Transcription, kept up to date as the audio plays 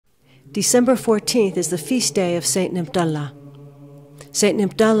December 14th is the feast day of Saint Nimatullah. Saint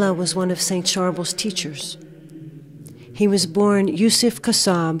Nimatullah was one of Saint Sharbel's teachers. He was born Yusuf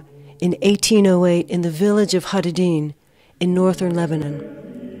Kassab in 1808 in the village of Hadidin in northern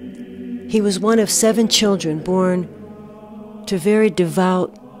Lebanon. He was one of 7 children born to very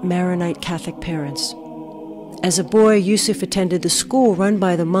devout Maronite Catholic parents. As a boy, Yusuf attended the school run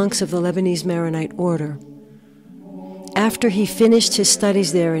by the monks of the Lebanese Maronite order. After he finished his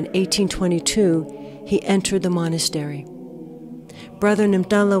studies there in 1822, he entered the monastery. Brother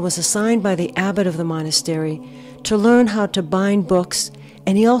Nimatullah was assigned by the abbot of the monastery to learn how to bind books,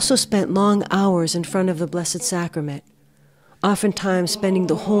 and he also spent long hours in front of the Blessed Sacrament, oftentimes spending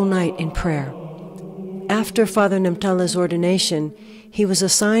the whole night in prayer. After Father Nimatullah's ordination, he was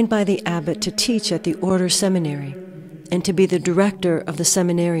assigned by the abbot to teach at the order seminary and to be the director of the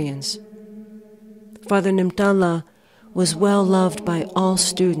seminarians. Father Nimatullah was well loved by all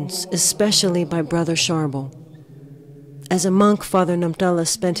students, especially by Brother Sharbel. As a monk, Father Nimatullah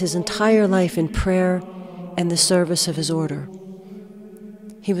spent his entire life in prayer and the service of his order.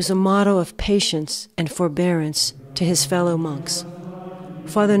 He was a model of patience and forbearance to his fellow monks.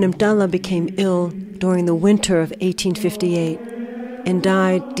 Father Nimatullah became ill during the winter of 1858 and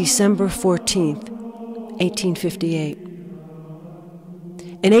died December 14th, 1858.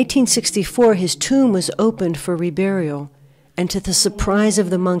 In 1864, his tomb was opened for reburial, and to the surprise of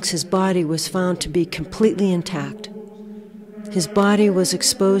the monks, his body was found to be completely intact. His body was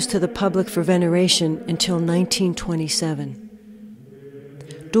exposed to the public for veneration until 1927.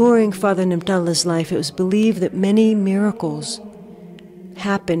 During Father Nimatullah's life, it was believed that many miracles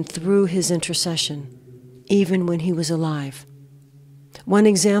happened through his intercession, even when he was alive. One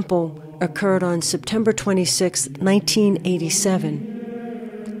example occurred on September 26, 1987,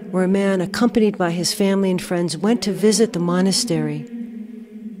 where a man accompanied by his family and friends went to visit the monastery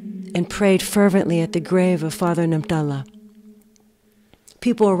and prayed fervently at the grave of Father Nimatullah.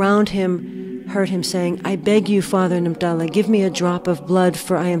 People around him heard him saying, "I beg you, Father Nimatullah, give me a drop of blood,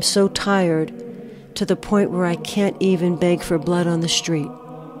 for I am so tired to the point where I can't even beg for blood on the street."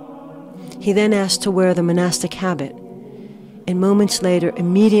 He then asked to wear the monastic habit, and moments later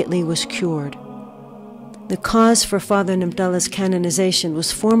immediately was cured. The cause for Father Nimatullah's canonization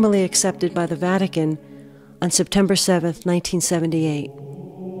was formally accepted by the Vatican on September 7, 1978.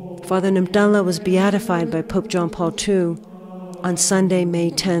 Father Nimatullah was beatified by Pope John Paul II on Sunday,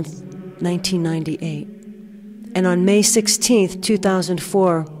 May 10, 1998. And on May 16,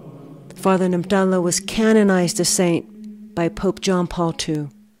 2004, Father Nimatullah was canonized a saint by Pope John Paul II.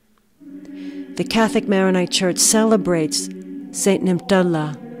 The Catholic Maronite Church celebrates Saint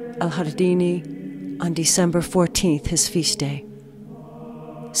Nimatullah al-Hadini on December 14th, his feast day.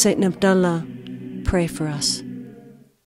 Saint Nimatullah, pray for us.